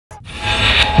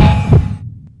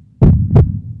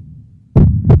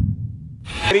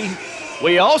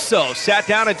We also sat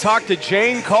down and talked to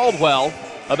Jane Caldwell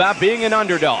about being an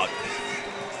underdog.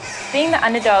 Being the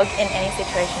underdog in any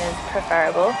situation is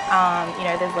preferable. You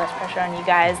know, there's less pressure on you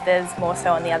guys, there's more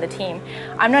so on the other team.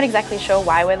 I'm not exactly sure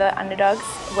why we're the underdogs.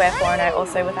 We're 4-0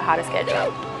 also with a harder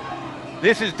schedule.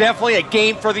 This is definitely a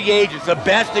game for the ages, the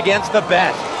best against the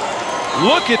best.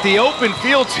 Look at the open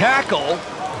field tackle.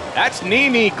 That's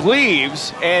Nene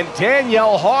Gleaves and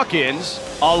Danielle Hawkins.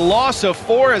 A loss of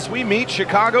 4 as we meet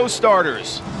Chicago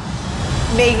starters.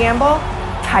 May Gamble,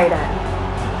 tight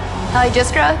end. Ellie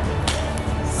Gistra,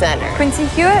 Center. Quincy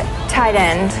Hewitt, tight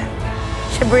end.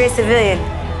 Shabria Civilian,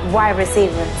 wide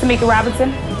receiver. Tamika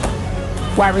Robinson,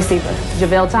 wide receiver.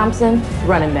 JaVale Thompson,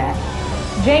 running back.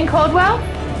 Jane Caldwell,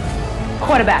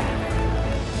 quarterback.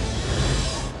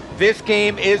 This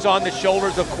game is on the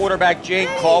shoulders of quarterback Jane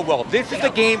Caldwell. This is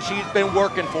the game she's been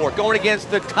working for, going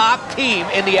against the top team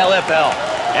in the LFL.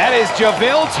 That is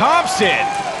JaVale Thompson.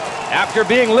 After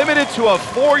being limited to a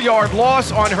 4-yard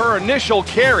loss on her initial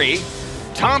carry,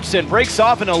 Thompson breaks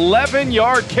off an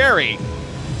 11-yard carry.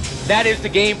 That is the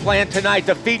game plan tonight,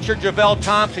 to feature JaVale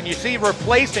Thompson. You see,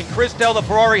 replacing Christelle the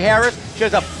Ferrari Harris. She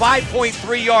has a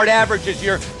 5.3-yard average this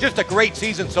year. Just a great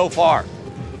season so far.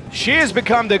 She has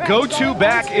become the go-to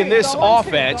back in this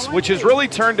offense, which has really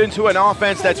turned into an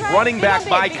offense that's running back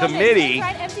by committee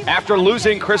after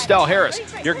losing Christelle Harris.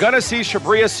 You're going to see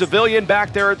Shabria Civilian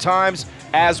back there at times,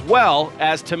 as well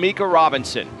as Tamika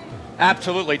Robinson.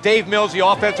 Absolutely. Dave Mills, the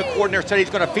offensive coordinator, said he's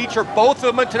going to feature both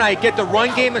of them tonight, get the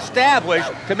run game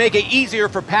established to make it easier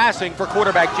for passing for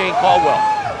quarterback Jane Caldwell.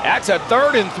 That's a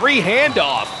 3rd and 3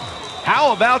 handoff.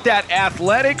 How about that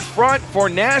athletic front for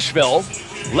Nashville,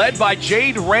 led by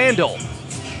Jade Randall,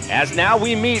 as now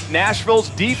we meet Nashville's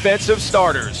defensive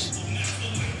starters.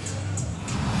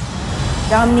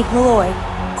 Dominique Malloy,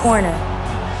 corner.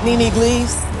 Nene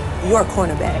Gleaves, your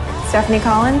cornerback. Stephanie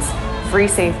Collins, free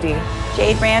safety.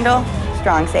 Jade Randall,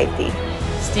 strong safety.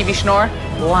 Stevie Schnorr,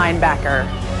 linebacker.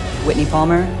 Whitney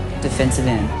Palmer, defensive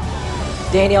end.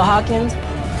 Danielle Hawkins,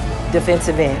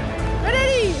 defensive end.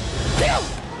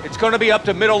 It's going to be up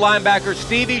to middle linebacker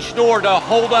Stevie Schnorr to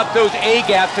hold up those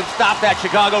A-gaps and stop that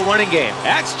Chicago running game.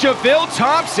 That's JaVale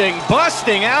Thompson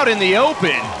busting out in the open.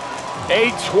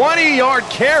 A 20-yard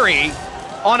carry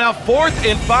on a 4th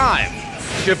and 5.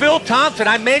 JaVale Thompson,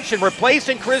 I mentioned,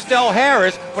 replacing Christelle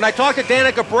Harris. When I talked to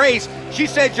Danica Brace, she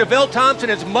said JaVale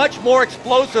Thompson is much more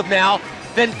explosive now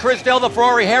than Christelle the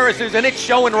Ferrari Harris is, and it's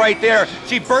showing right there.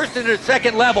 She burst into the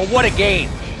second level. What a gain.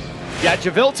 Yeah,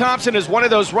 JaVale Thompson is one of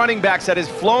those running backs that has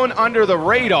flown under the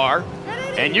radar,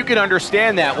 and you can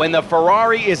understand that when the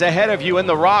Ferrari is ahead of you in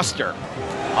the roster.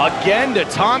 Again to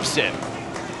Thompson.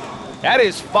 That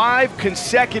is 5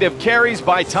 consecutive carries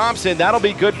by Thompson. That'll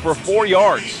be good for 4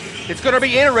 yards. It's going to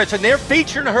be interesting. They're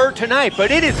featuring her tonight,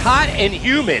 but it is hot and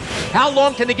humid. How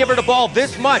long can they give her the ball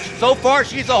this much? So far,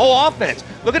 she's the whole offense.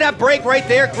 Look at that break right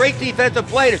there. Great defensive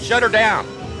play to shut her down.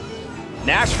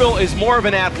 Nashville is more of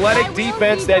an athletic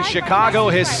defense than Chicago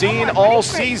has seen all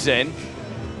season.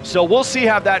 So we'll see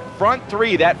how that front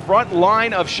three, that front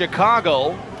line of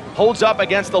Chicago, holds up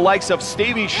against the likes of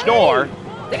Stevie Schnorr,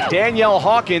 Danielle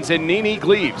Hawkins, and Nene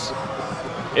Gleaves.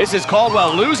 This is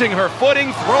Caldwell losing her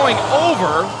footing, throwing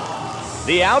over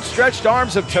the outstretched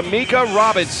arms of Tamika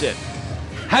Robinson.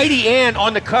 Heidi Ann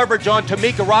on the coverage on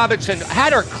Tamika Robinson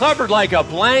had her covered like a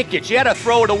blanket. She had to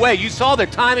throw it away. You saw the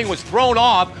timing was thrown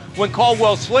off when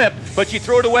Caldwell slipped, but she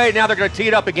threw it away. Now they're going to tee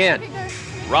it up again.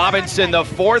 Robinson, the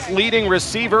 4th leading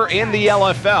receiver in the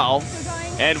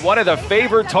LFL, and one of the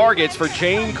favored targets for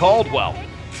Jane Caldwell.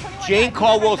 Jane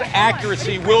Caldwell's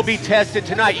accuracy will be tested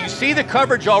tonight. You see the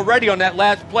coverage already on that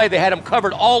last play. They had him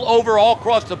covered all over, all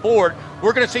across the board.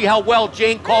 We're going to see how well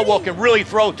Jane Caldwell can really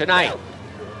throw tonight.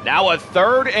 Now a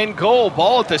 3rd and goal,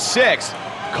 ball at the 6.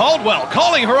 Caldwell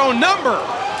calling her own number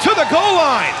to the goal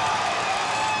line.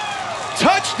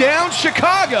 Touchdown,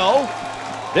 Chicago.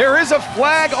 There is a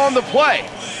flag on the play.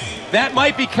 That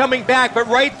might be coming back, but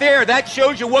right there, that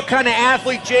shows you what kind of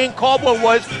athlete Jane Caldwell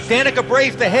was. Danica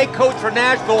Brace, the head coach for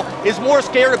Nashville, is more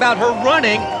scared about her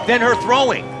running than her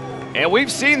throwing. And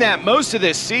we've seen that most of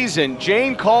this season.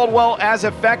 Jane Caldwell as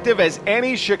effective as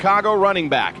any Chicago running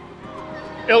back.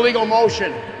 Illegal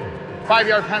motion,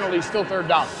 5-yard penalty, still 3rd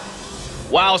down.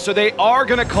 Wow, so they are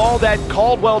going to call that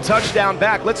Caldwell touchdown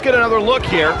back. Let's get another look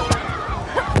here.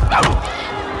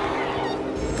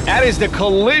 That is the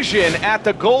collision at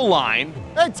the goal line.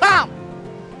 Hey, Tom,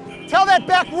 tell that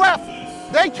back ref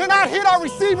they cannot hit our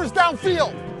receivers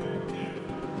downfield.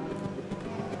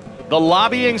 The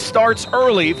lobbying starts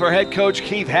early for head coach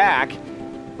Keith Hack,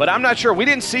 but I'm not sure. We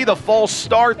didn't see the false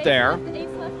start there.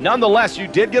 Nonetheless, you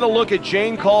did get a look at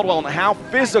Jane Caldwell and how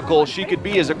physical she could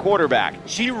be as a quarterback.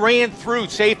 She ran through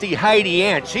safety Heidi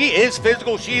Ann. She is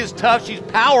physical, she is tough, she's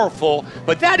powerful,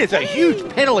 but that is a huge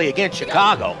penalty against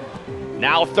Chicago.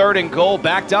 Now 3rd and goal,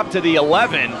 backed up to the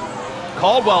 11.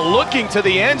 Caldwell looking to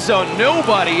the end zone,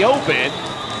 nobody open,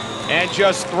 and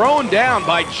just thrown down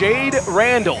by Jade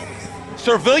Randall.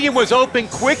 Servillian was open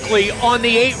quickly on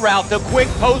the 8 route, the quick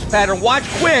post pattern. Watch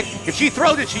quick. If she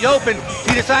throws it, she's open.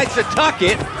 She decides to tuck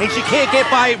it, and she can't get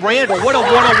by Randall. What a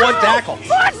one-on-one tackle.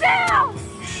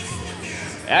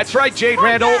 That's right, Jade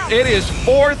Randall. It is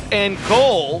 4th and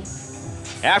goal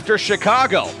after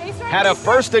Chicago had a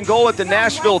 1st and goal at the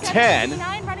Nashville 10.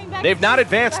 They've not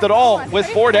advanced at all with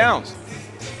 4 downs.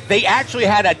 They actually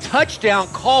had a touchdown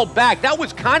called back. That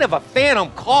was kind of a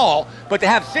phantom call, but to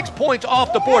have 6 points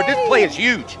off the board, this play is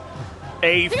huge.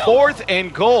 A 4th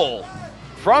and goal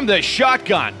from the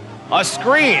shotgun. A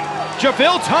screen.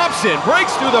 JaVale Thompson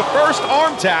breaks through the first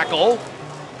arm tackle,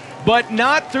 but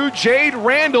not through Jade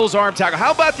Randall's arm tackle.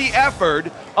 How about the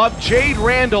effort of Jade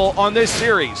Randall on this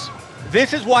series?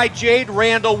 This is why Jade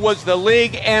Randall was the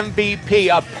league MVP.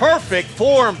 A perfect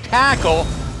form tackle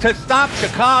to stop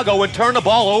Chicago and turn the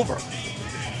ball over.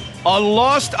 A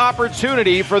lost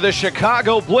opportunity for the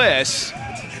Chicago Bliss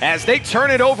as they turn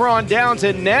it over on downs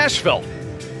in Nashville.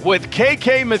 With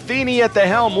KK Matheny at the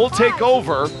helm, will take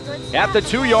over at the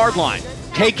 2-yard line.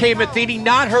 KK Matheny,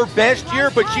 not her best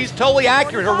year, but she's totally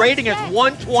accurate. Her rating is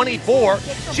 124.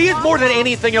 She is more than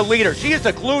anything a leader. She is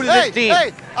the glue to this team.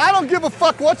 Hey, I don't give a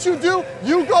fuck what you do.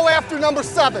 You go after number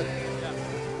 7.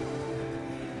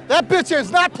 That bitch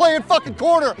is not playing fucking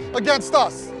corner against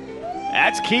us.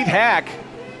 That's Keith Hack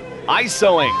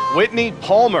isoing Whitney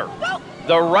Palmer,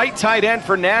 the right tight end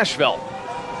for Nashville.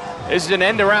 This is an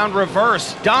end-around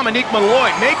reverse. Dominique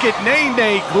Malloy, make it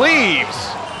Nene Gleaves.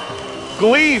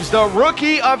 Gleaves, the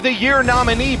Rookie of the Year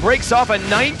nominee, breaks off a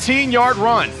 19-yard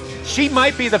run. She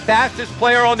might be the fastest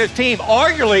player on this team.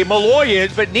 Arguably, Malloy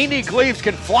is, but Nene Gleaves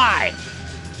can fly.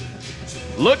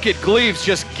 Look at Gleaves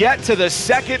just get to the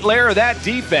second layer of that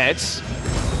defense.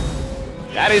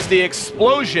 That is the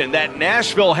explosion that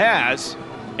Nashville has,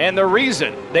 and the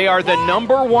reason they are the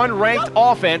 #1 ranked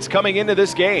offense coming into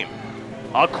this game.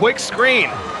 A quick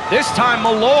screen, this time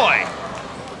Malloy.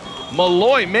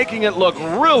 Malloy making it look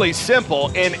really simple,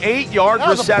 an 8-yard reception.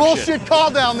 That was a bullshit call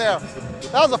down there.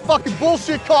 That was a fucking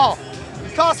bullshit call.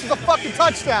 It cost us a fucking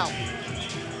touchdown.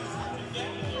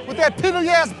 With that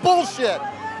penalty-ass bullshit.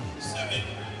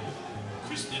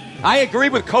 I agree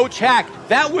with Coach Hack.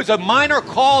 That was a minor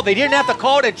call. They didn't have to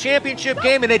call it a championship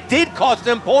game, and it did cost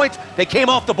them points. They came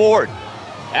off the board.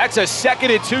 That's a 2nd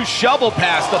and 2 shovel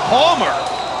pass to Palmer.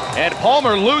 And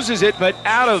Palmer loses it, but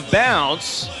out of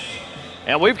bounds.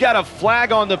 And we've got a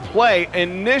flag on the play.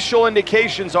 Initial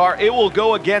indications are it will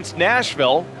go against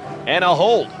Nashville and a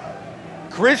hold.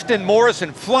 Kristen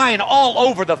Morrison flying all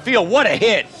over the field. What a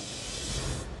hit.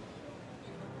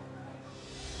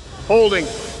 Holding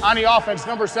on the offense,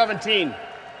 number 17.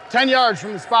 10 yards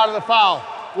from the spot of the foul.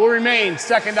 Will remain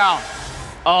 2nd down.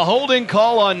 A holding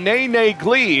call on Nene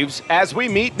Gleaves as we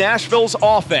meet Nashville's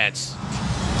offense.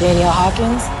 Danielle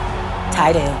Hawkins,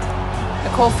 tight end.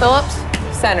 Nicole Phillips,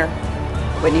 center.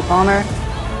 Whitney Palmer,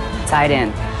 tight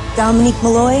end. Dominique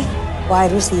Malloy,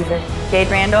 wide receiver. Jade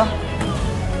Randall,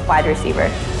 wide receiver.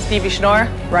 Stevie Schnorr,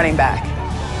 running back.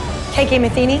 KK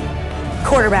Matheny,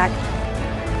 quarterback.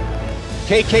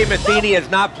 KK Matheny has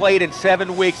not played in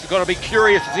 7 weeks. It's going to be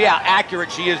curious to see how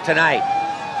accurate she is tonight.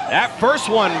 That first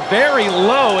one very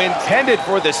low, intended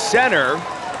for the center.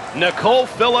 Nicole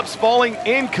Phillips falling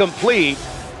incomplete.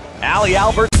 Allie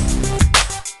Albert